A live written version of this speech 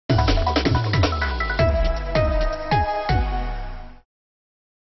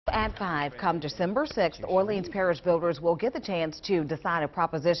at 5. Come December 6th, Orleans Parish voters will get the chance to decide a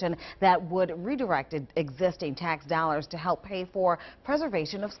proposition that would redirect existing tax dollars to help pay for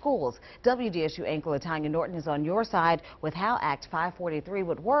preservation of schools. WDSU anchor Latanya Norton is on your side with how Act 543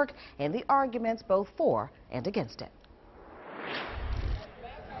 would work and the arguments both for and against it.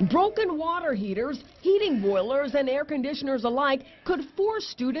 Broken water heaters, heating boilers, and air conditioners alike could force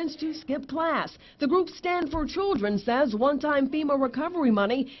students to skip class. The group Stand for Children says one-time FEMA recovery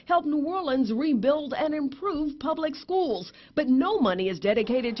money helped New Orleans rebuild and improve public schools. But no money is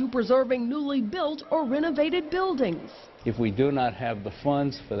dedicated to preserving newly built or renovated buildings. If we do not have the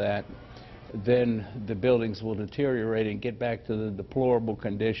funds for that, then the buildings will deteriorate and get back to the deplorable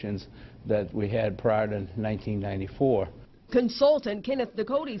conditions that we had prior to 1994. Consultant Kenneth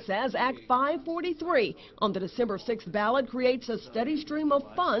Ducote says Act 543 on the December 6th ballot creates a steady stream of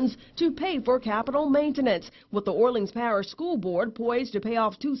funds to pay for capital maintenance, with the Orleans Parish School Board poised to pay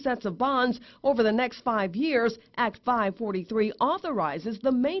off 2 sets of bonds over the next 5 years. Act 543 authorizes the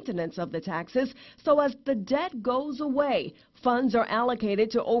maintenance of the taxes, so as the debt goes away, funds are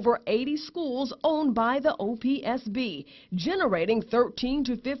allocated to over 80 schools owned by the OPSB, generating $13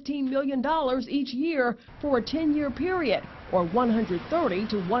 to $15 million each year for a 10-year period, or $130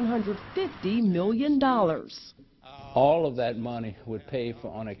 to $150 million. All of that money would pay for,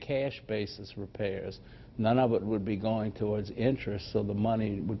 on a cash basis, repairs. None of it would be going towards interest, so the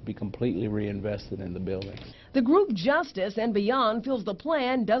money would be completely reinvested in the buildings. The group Justice and Beyond feels the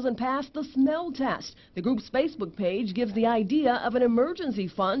plan doesn't pass the smell test. The group's Facebook page gives the idea of an emergency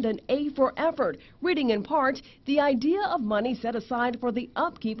fund an A for effort, reading in part, "The idea of money set aside for the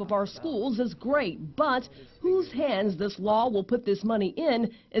upkeep of our schools is great, but whose hands this law will put this money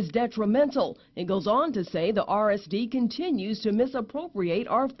in is detrimental." It goes on to say the RSD continues to misappropriate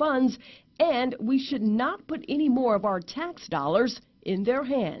our funds, and we should not put any more of our tax dollars in their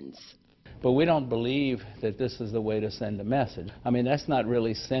hands. But we don't believe that this is the way to send a message. I mean, that's not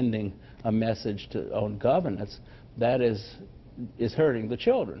really sending a message on governance. That is hurting the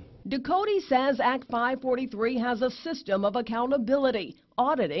children. Ducote says Act 543 has a system of accountability,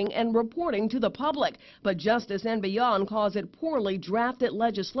 auditing, and reporting to the public. But Justice and Beyond calls it poorly drafted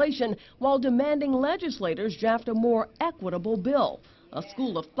legislation, while demanding legislators draft a more equitable bill. A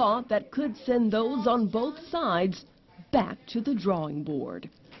school of thought that could send those on both sides back to the drawing board.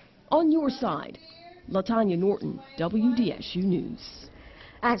 On your side, Latanya Norton, WDSU News.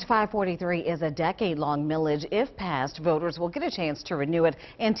 Act 543 is a decade-long millage. If passed, voters will get a chance to renew it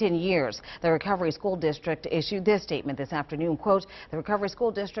in 10 years. The Recovery School District issued this statement this afternoon, quote, "The Recovery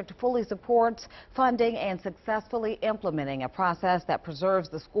School District fully supports funding and successfully implementing a process that preserves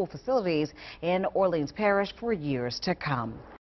the school facilities in Orleans Parish for years to come."